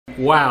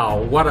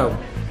Wow, what a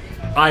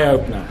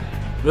eye-opener.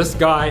 This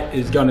guy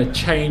is going to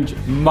change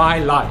my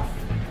life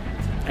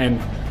and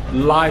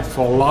life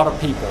for a lot of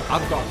people.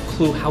 I've got a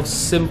clue how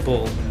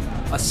simple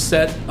a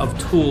set of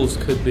tools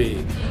could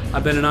be.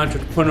 I've been an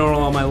entrepreneur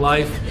all my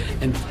life,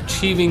 and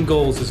achieving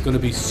goals is going to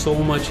be so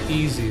much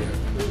easier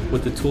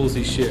with the tools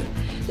he shared.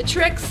 The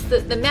tricks,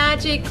 the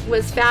magic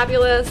was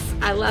fabulous.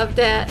 I loved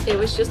it. It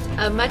was just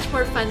a much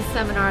more fun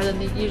seminar than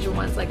the usual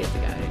ones I get to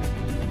go to.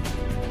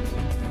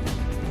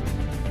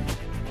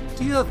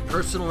 Do you have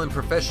personal and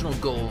professional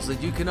goals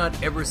that you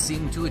cannot ever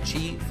seem to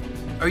achieve?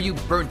 Are you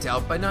burnt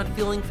out by not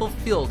feeling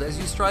fulfilled as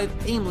you strive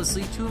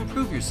aimlessly to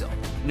improve yourself?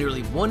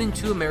 Nearly 1 in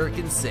 2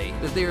 Americans say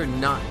that they are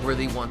not where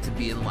they want to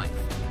be in life.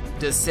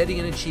 Does setting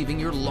and achieving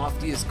your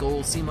loftiest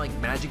goals seem like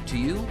magic to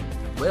you?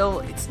 Well,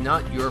 it's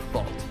not your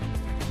fault.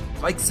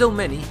 Like so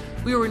many,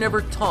 we were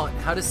never taught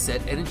how to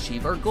set and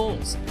achieve our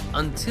goals,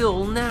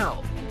 until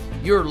now.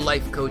 Your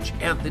life coach,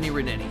 Anthony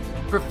Renetti,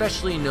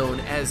 professionally known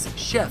as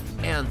Chef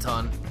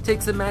Anton,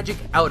 takes the magic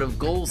out of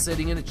goal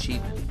setting and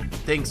achievement.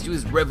 Thanks to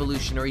his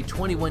revolutionary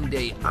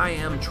 21-day I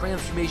Am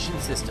transformation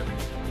system,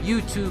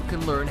 you too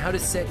can learn how to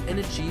set and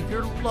achieve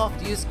your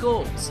loftiest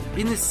goals.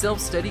 In this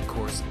self-study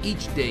course,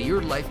 each day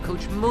your life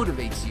coach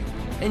motivates you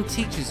and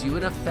teaches you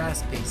in a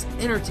fast-paced,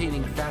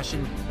 entertaining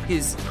fashion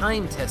his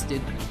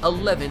time-tested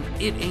 11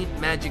 It Ain't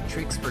Magic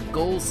tricks for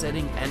goal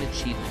setting and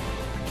achievement.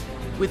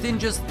 Within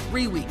just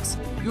 3 weeks,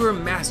 you are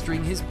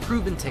mastering his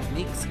proven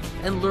techniques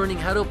and learning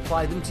how to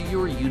apply them to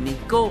your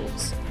unique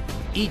goals.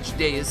 Each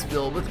day is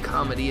filled with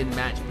comedy and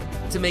magic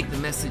to make the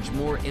message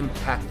more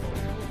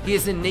impactful. He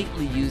has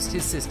innately used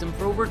his system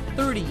for over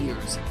 30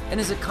 years and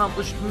has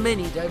accomplished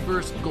many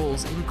diverse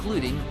goals,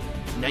 including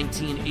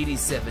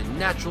 1987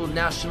 Natural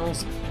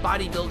Nationals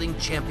Bodybuilding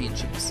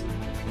Championships,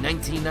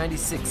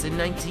 1996 and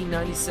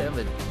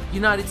 1997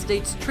 United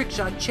States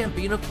Trickshot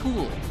Champion of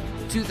Pool,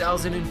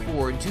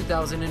 2004 and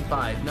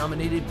 2005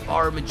 nominated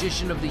Bar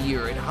Magician of the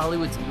Year at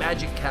Hollywood's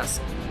Magic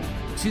Castle,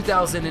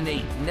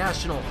 2008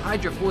 National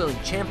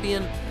Hydrofoiling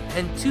Champion,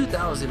 and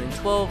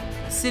 2012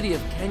 City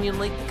of Canyon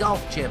Lake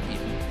Golf Champion.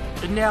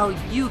 And now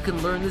you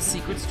can learn the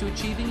secrets to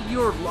achieving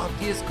your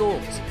loftiest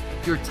goals.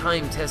 Your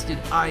time-tested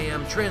I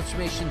Am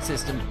transformation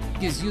system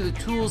gives you the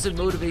tools and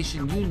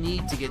motivation you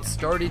need to get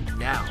started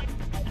now.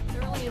 I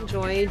really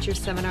enjoyed your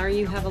seminar.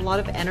 You have a lot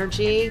of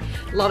energy,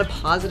 a lot of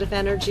positive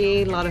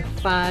energy, a lot of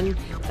fun.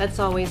 That's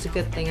always a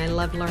good thing. I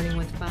love learning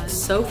with fun.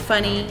 So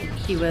funny,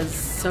 he was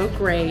so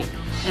great,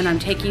 and I'm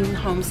taking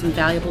home some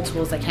valuable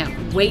tools. I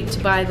can't wait to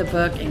buy the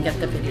book and get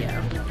the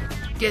video.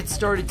 Get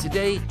started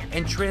today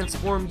and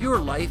transform your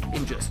life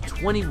in just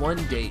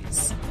 21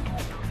 days.